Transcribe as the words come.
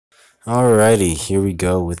Alrighty, here we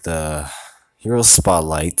go with hero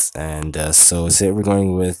spotlight, and so today we're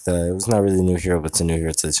going with it was not really a new hero, but it's a new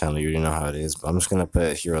hero to the channel. You already know how it is, but I'm just gonna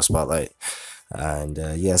put hero spotlight, and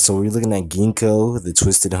yeah, so we're looking at Ginkgo, the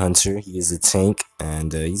Twisted Hunter. He is a tank,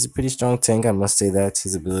 and he's a pretty strong tank. I must say that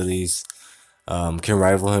his abilities can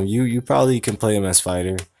rival him. You probably can play him as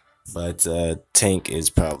fighter, but tank is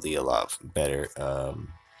probably a lot better.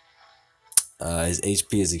 His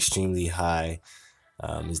HP is extremely high.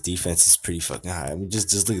 His defense is pretty fucking high. I mean,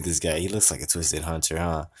 just look at this guy. He looks like a twisted hunter,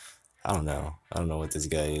 huh? I don't know. I don't know what this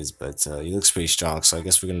guy is, but he looks pretty strong. So I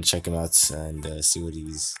guess we're gonna check him out and see what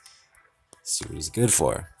he's good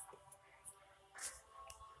for.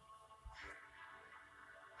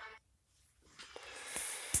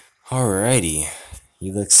 Alrighty,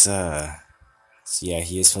 he looks so yeah,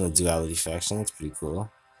 he is from the duality faction. That's pretty cool.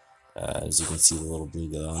 As you can see, the little blue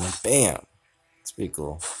glow on him. Bam. It's pretty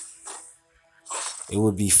cool. It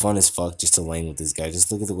would be fun as fuck just to lane with this guy.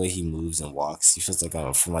 Just look at the way he moves and walks. He feels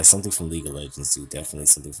like from like something from League of Legends, dude. Definitely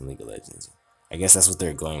something from League of Legends. I guess that's what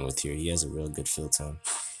they're going with here. He has a real good feel to him.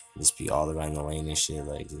 Just be all around the lane and shit,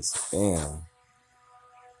 like just bam,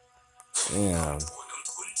 bam,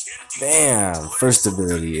 bam. First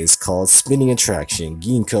ability is called Spinning Attraction.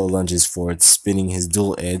 Ginkgo lunges forward, spinning his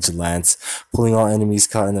dual edge lance, pulling all enemies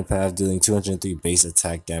caught in the path, dealing 203 base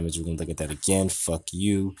attack damage. We're gonna look at that again. Fuck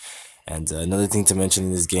you. And another thing to mention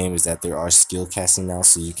in this game is that there are skill casting now,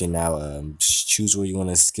 so you can now choose where you want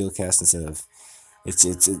to skill cast instead of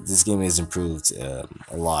this game is improved a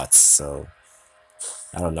lot. So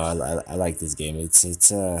I don't know. I like this game. It's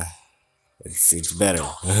better.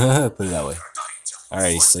 Put it that way.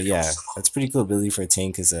 Alright, so yeah, that's pretty cool ability for a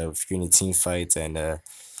tank because if you're in a team fight and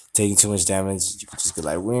taking too much damage, you can just go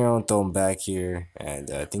like, we don't throw him back here, and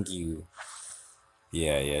I think you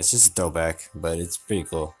yeah, it's just a throwback, but it's pretty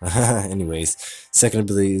cool. Anyways, second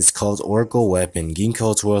ability is called Oracle Weapon.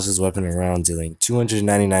 Ginkgo twirls his weapon around, dealing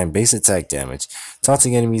 299 base attack damage,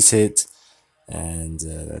 taunting enemies hit, and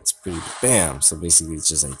that's pretty bam. So basically, it's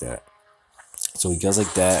just like that. So he goes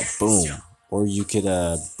like that, boom. Or you could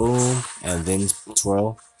boom and then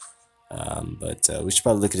twirl. But we should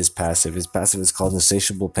probably look at his passive. His passive is called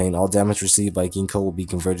Insatiable Pain. All damage received by Ginkgo will be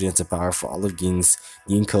converted into power for all of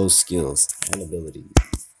Ginkgo's skills and abilities.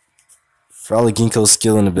 For all of Ginkgo's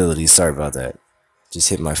skill and abilities. Sorry about that. Just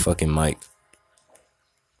hit my fucking mic.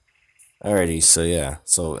 Alrighty, so yeah.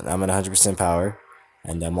 So I'm at 100% power.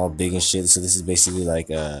 And I'm all big and shit. So this is basically like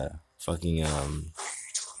fucking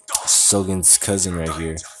Sogan's cousin right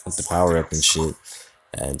here. With the power up and shit.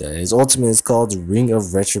 And his ultimate is called Ring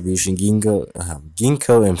of Retribution.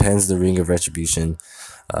 Ginkgo impends the Ring of Retribution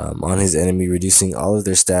on his enemy, reducing all of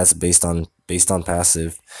their stats based on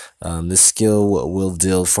passive. This skill will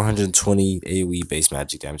deal 420 AoE base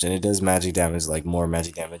magic damage, and it does magic damage, like more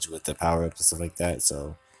magic damage with the power up and stuff like that.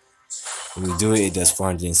 So when you do it, it does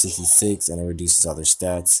 466, and it reduces other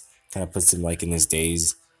stats. Kind of puts him like in his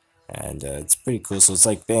days, and it's pretty cool. So it's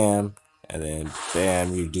like bam, and then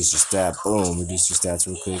bam, you reduce your stat, boom, reduce your stats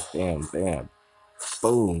real quick, bam, bam,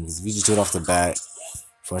 boom. If you just do it off the bat,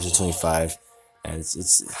 425, and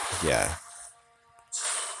it's yeah.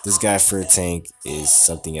 This guy for a tank is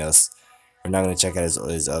something else. We're not gonna check out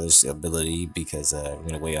his other ability because we're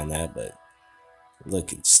gonna wait on that. But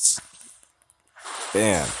look, it's just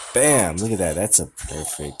bam, bam. Look at that. That's a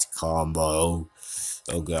perfect combo.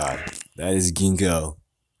 Oh god, that is Ginkgo.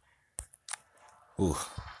 Ooh.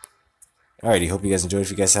 Alrighty, hope you guys enjoyed. If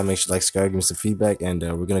you guys have, make sure to like, subscribe, give me some feedback, and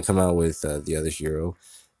we're gonna come out with the other hero,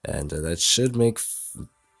 and that should make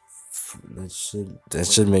that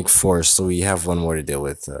should make four. So we have one more to deal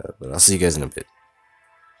with, but I'll see you guys in a bit.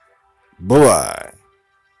 Bye bye.